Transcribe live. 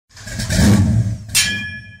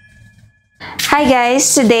Hi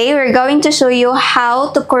guys, today we're going to show you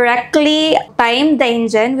how to correctly time the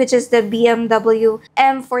engine, which is the BMW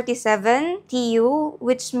M47TU,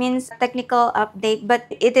 which means technical update, but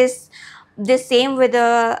it is the same with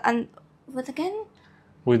the what again?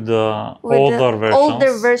 With the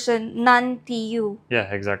older version, non-TU. Yeah,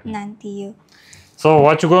 exactly. Non-TU. So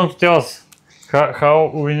what you going to tell us? How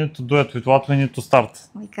we need to do it? With what we need to start?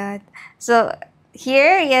 Oh my god. So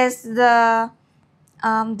here is the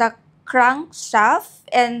crankshaft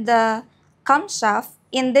and the camshaft.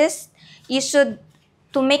 In this,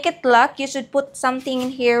 to make it lock, you should put something in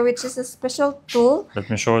here, which is a special tool. Let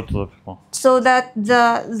me show it to the people. So that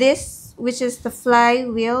this, which is the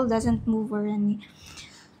flywheel, doesn't move or any.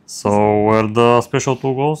 So where the special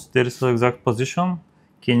tool goes, there is the exact position.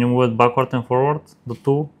 Can you move it backward and forward? The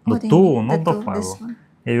tool? The tool, not the flywheel.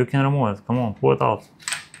 Yeah, you can remove it. Come on, pull it out.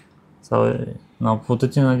 So now put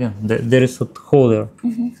it in again. There is a hole there.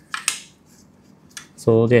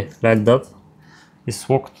 So yeah, like that. It's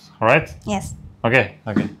worked, right? Yes. Okay.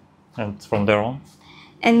 And from there on?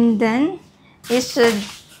 And then you should,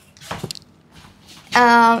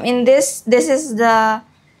 in this is the,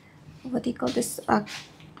 what do you call this?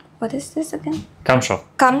 What is this again? Camshaft.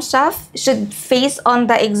 Camshaft should face on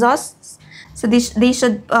the exhausts. So they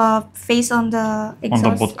should face on the exhaust.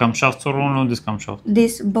 On the both camshafts or only on this camshaft?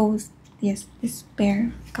 This both. Yes, this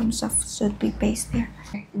pair camshaft should be placed there.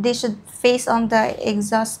 They should face on the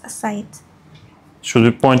exhaust side. Should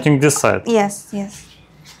be pointing this side? Yes.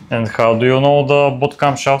 And how do you know the both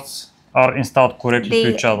camshafts are installed correctly to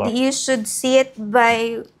each other? You should see it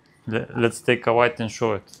by... Let's take a white and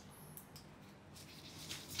show it.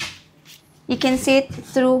 You can see it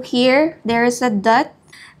through here. There is a dot.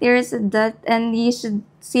 And you should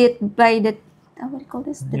see it by the... what do you call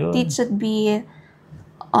this? The teeth should be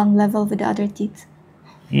on level with the other teeth.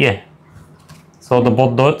 Yeah. So the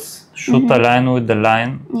both dots should align with the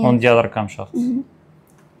line on the other camshaft.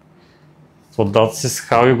 So that is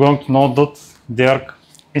how you're going to know that they are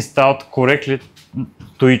installed correctly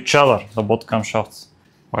to each other, the both camshafts.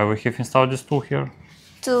 Why we have installed this tool here?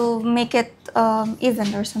 To make it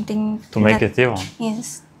even or something. To make it even?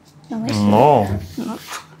 Yes. No.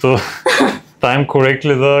 To time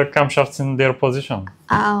correctly the camshafts in their position.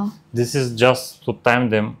 Oh. This is just to time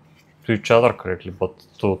them to each other correctly, but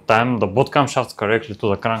to time the both camshafts correctly to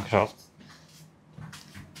the crankshaft,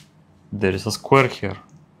 there is a square here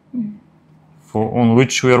on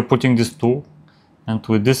which we are putting this tool, and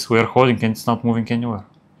with this we are holding and it's not moving anywhere.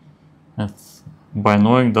 And by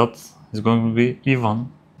knowing that, it's going to be even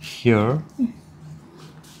here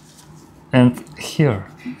and here.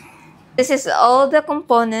 This is all the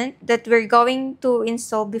component that we're going to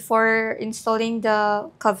install before installing the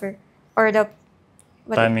cover or the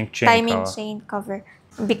timing chain cover.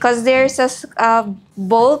 Because there's a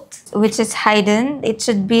bolt which is hidden, it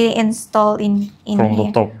should be installed in from here,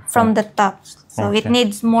 the top. from the top. So okay. It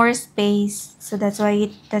needs more space. So that's why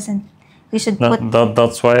it doesn't. We should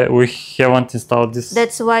that's why we haven't installed this.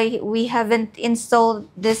 That's why we haven't installed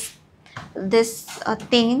this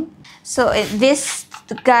thing. So this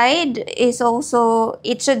guide is also,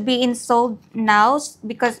 it should be installed now,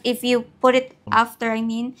 because if you put it after,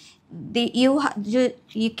 you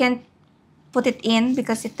can't put it in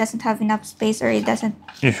because it doesn't have enough space, or it doesn't.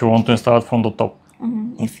 If you want to install it from the top,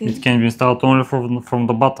 it can be installed only from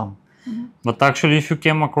the bottom. But actually, if you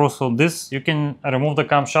came across all this, you can remove the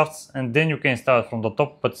camshafts and then you can install it from the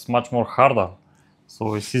top, but it's much more harder.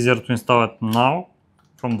 So it's easier to install it now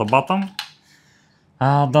from the bottom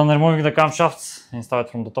than removing the camshafts and install it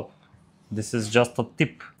from the top. This is just a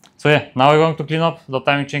tip. So yeah, now we're going to clean up the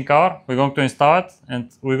timing chain cover. We're going to install it, and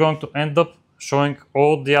we're going to end up showing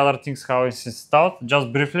all the other things how it's installed.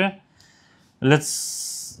 Just briefly, let's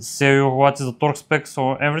say what is the torque specs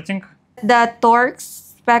or everything. The torque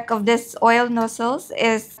spec of this oil nozzles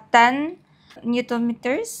is 10 Newton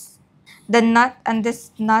meters. The nut and this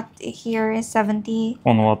nut here is 70.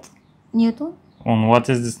 On what? Newton. On what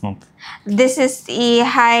is this nut? This is a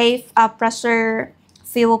high pressure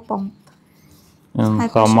fuel pump. And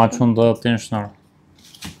how much on the tensioner?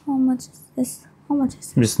 How much is this? How much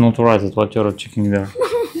is it? It's not right at what you're checking there.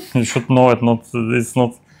 You should know it. It's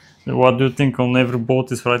not. What do you think on every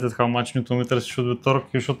boat is right at how much Newton meters should be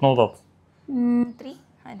torque? You should know that. 3?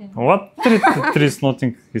 I don't know. What? 3 is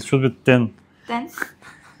nothing. It should be 10. 10?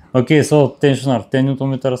 Okay, so tensioner 10 Newton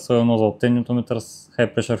meters, oil nozzle 10 Newton meters, high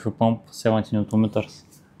pressure fuel pump 70 Newton meters.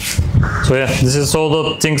 So yeah, this is all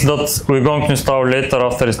the things that we're going to install later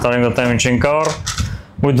after installing the timing chain cover,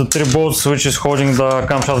 with the 3 bolts which is holding the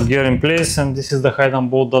camshaft gear in place, and this is the hidden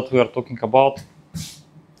bolt that we are talking about.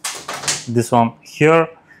 This one here,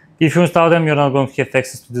 if you install them, you're not going to have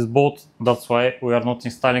access to this bolt. That's why we are not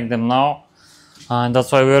installing them now. And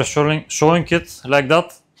that's why we are showing it like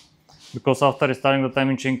that. Because after installing the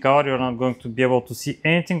timing chain cover, you're not going to be able to see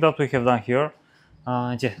anything that we have done here.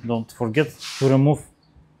 And yeah, don't forget to remove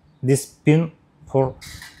this pin for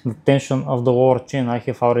the tension of the lower chain. I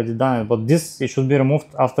have already done it, but it should be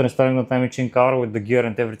removed after installing the timing chain cover with the gear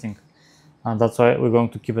and everything. And that's why we're going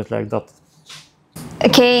to keep it like that.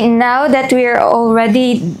 Okay, now that we are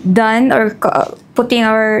already done or putting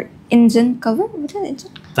our engine cover, what is it?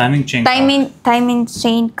 Timing chain timing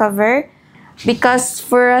chain cover, because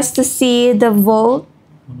for us to see the volt.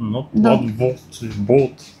 Not bolt.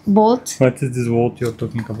 Bolt. What is this bolt you're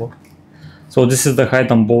talking about? So this is the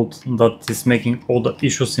hidden bolt that is making all the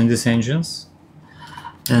issues in these engines.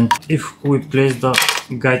 And if we place the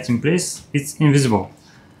guide in place, it's invisible.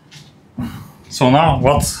 So now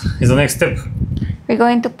what is the next step? We're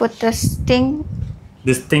going to put this thing.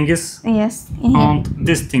 This thing is? Yes. And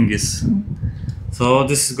this thing is. So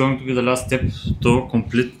this is going to be the last step to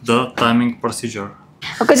complete the timing procedure.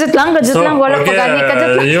 Kadjut lang, wala pa gani,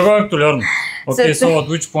 kadjut lang. You're going to learn. Okay, so at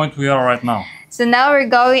which point we are right now? So now we're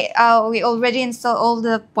going, we already installed all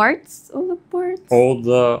the parts. All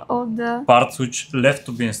the parts which left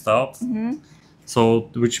to be installed. So,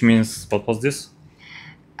 which means, what was this?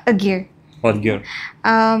 A gear. What gear?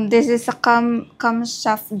 This is a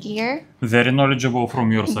camshaft gear. Very knowledgeable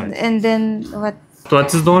from your side. And then what? So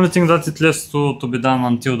that is the only thing that it left to be done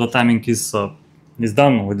until the timing is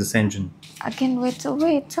done with this engine. Again, wait.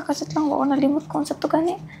 Sakasat lang, wala nalimot kung sa to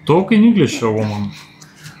gani. Talk in English, woman.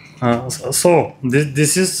 So,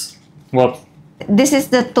 this is what? This is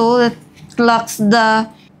the tool that locks the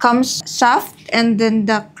camshaft and then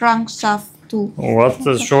the crankshaft too. What?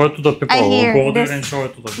 Show it to the people. Go there and show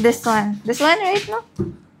it to the people. This one right now?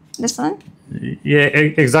 This one? Yeah,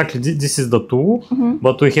 exactly. This is the tool,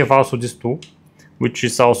 but we have also this tool, which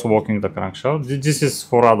is also working the crankshaft. This is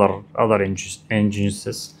for other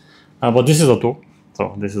engines. But this is the tool.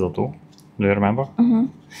 So this is the tool. Do you remember?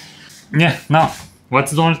 Yeah. Now,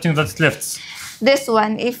 what's the only thing that's left? This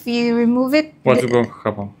one. If you remove it, what's going to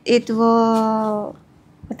happen? It will.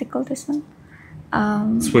 What do you call this one?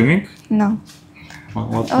 Swimming? No.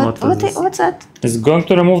 What's that? It's going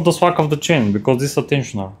to remove the slack of the chain because this is a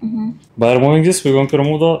tensioner. By removing this, we're going to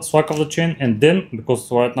remove the slack of the chain, and then,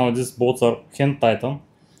 because right now these bolts are hand tightened,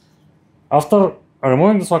 after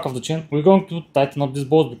removing the slack of the chain, we're going to tighten up this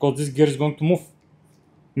bolt because this gear is going to move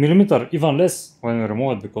millimeter, even less when we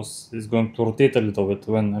remove it, because it's going to rotate a little bit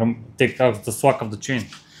when we take out the slack of the chain.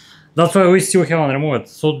 That's why we still haven't removed it.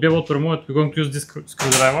 So to be able to remove it, we're going to use this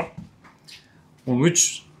screwdriver, on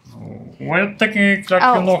which, well, technically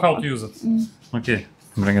you know how to use it. Okay,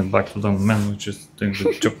 bring it back to the man which is doing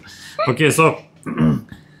the job. Okay, so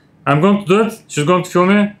I'm going to do it. She's going to film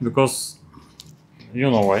me because you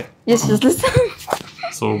know why. Yes, just listen.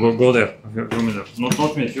 So go there, film me there.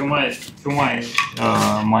 Not me, film my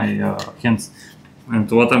hands. And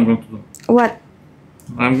what I'm going to do. What?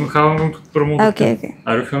 How I'm going to remove it. Okay.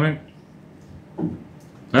 Are you filming?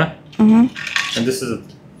 Huh? And this is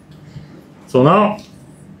it. So now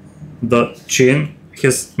the chain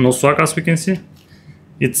has no slack, as we can see.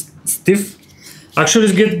 It's stiff. Actually,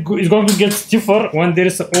 it's going to get stiffer when there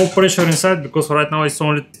is oil pressure inside, because right now it's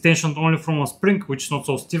only tensioned only from a spring, which is not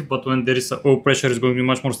so stiff, but when there is oil pressure, it's going to be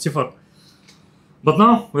much more stiffer. But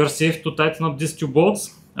now we are safe to tighten up these two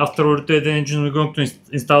bolts. After we rotate the engine, we're going to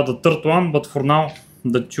install the third one, but for now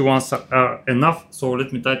the two ones are enough. So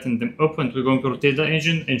let me tighten them up, and we're going to rotate the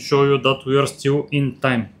engine and show you that we are still in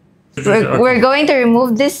time. We're going to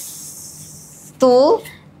remove this tool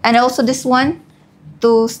and also this one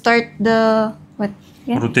to start the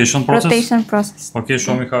rotation process. Okay,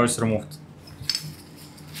 show me how it's removed.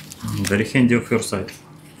 Very handy of your side.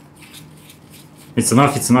 It's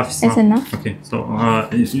enough. It's enough. Okay, so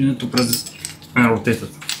you need to press this and rotate it.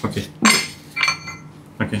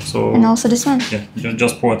 Okay, so and also this one. Yeah,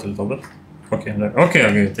 just pull it a little bit. Okay,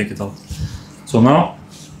 take it out. So now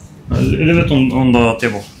leave it on the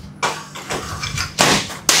table.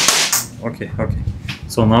 Okay.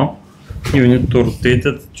 So now you need to rotate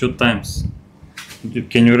it 2 times.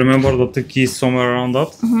 Can you remember that the key is somewhere around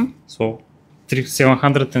that? So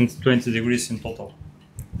 720 degrees in total.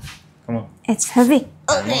 Come on. It's heavy.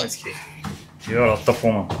 I know it's heavy. You're a tough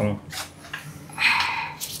woman. Come on.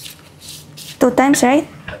 2 times, right?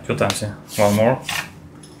 2 times, yeah. One more.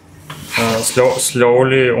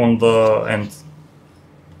 Slowly on the end.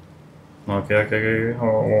 Okay.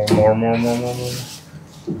 More.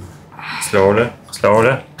 Slowly.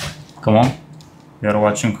 Come on. You're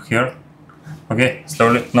watching here. Okay,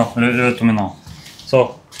 slowly. No, leave it to me now.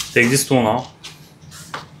 So, take this tool now.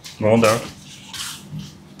 Go there.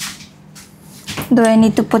 Do I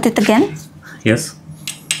need to put it again? Yes.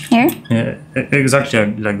 Here? Yeah, exactly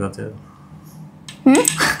like that. Yeah.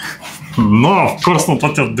 No, of course not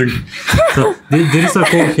what you're doing. So, there is a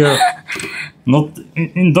hole here, not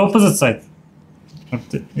in the opposite side.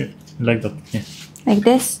 Yeah, like that. Yeah. Like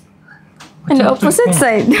this? On the opposite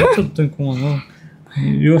side. What you doing? Come on, no.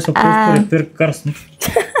 You are supposed to repair cars. No?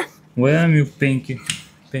 Why am you pinky?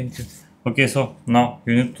 Okay, so now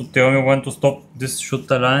you need to tell me when to stop this shoot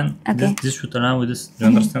the line. Okay. This shoot the line with this. Do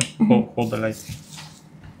you understand? Hold the light.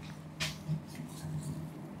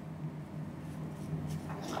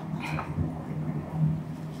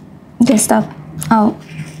 Okay, stop. Oh,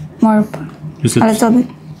 more. You said A little bit.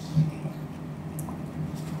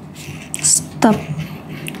 Stop.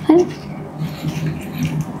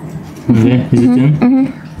 okay, is it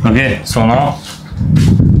in? Okay, so now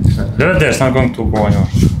there's not going to go anywhere.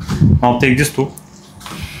 Now take this two.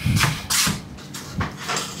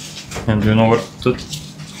 And you know what to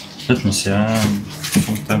let me see,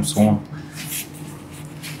 sometimes so on.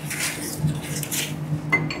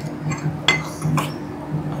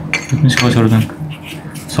 Let me see what you're doing.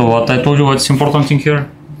 So what I told you, what's important thing here?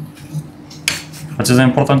 What is the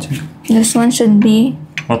important thing? This one should be.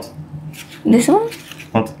 What? This one?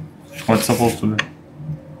 What? What's supposed to be?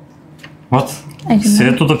 What? I don't Say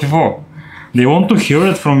know. it to the people. They want to hear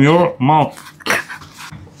it from your mouth.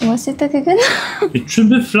 What's it again? It should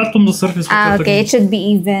be flat on the surface. Okay, it should be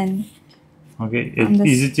even. Okay,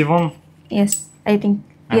 is it even? Yes, I think.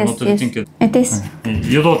 I'm Yes, not really thinking. it is.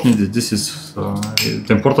 You don't need it. This is the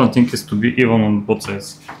important thing is to be even on both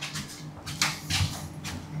sides.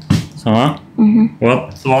 So,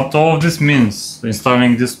 what all of this means?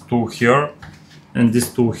 Installing this two here and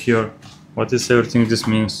this two here. What is everything this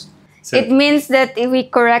means? It means that if we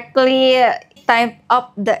correctly type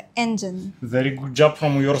up the engine. Very good job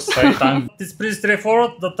from your side. It's pretty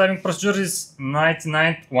straightforward. The timing procedure is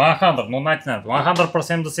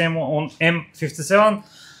 100% the same on M57,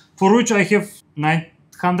 for which I have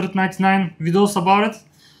 999 videos about it.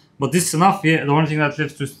 But this is enough. Yeah, the only thing that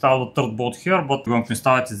left to install the third bolt here, but we're going to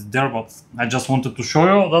install it is there. But I just wanted to show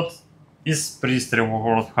you that it's pretty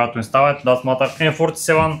straightforward how to install it. Doesn't matter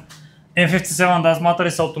M47. M57 doesn't matter,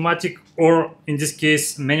 it's automatic, or in this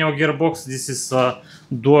case manual gearbox. This is a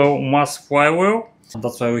dual mass flywheel.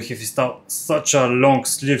 That's why we have installed such a long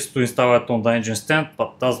sleeves to install it on the engine stand,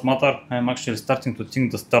 but doesn't matter. I'm actually starting to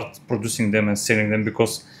think to start producing them and selling them,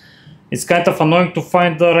 because it's kind of annoying to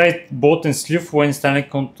find the right bolt and sleeve when installing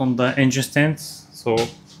on the engine stand. So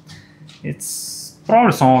it's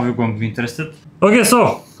probably some of you going to be interested. Okay,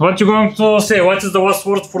 so what you going to say? What is the last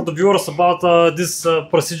word for the viewers about this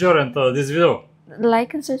procedure and this video?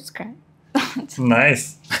 Like and subscribe.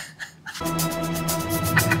 Nice.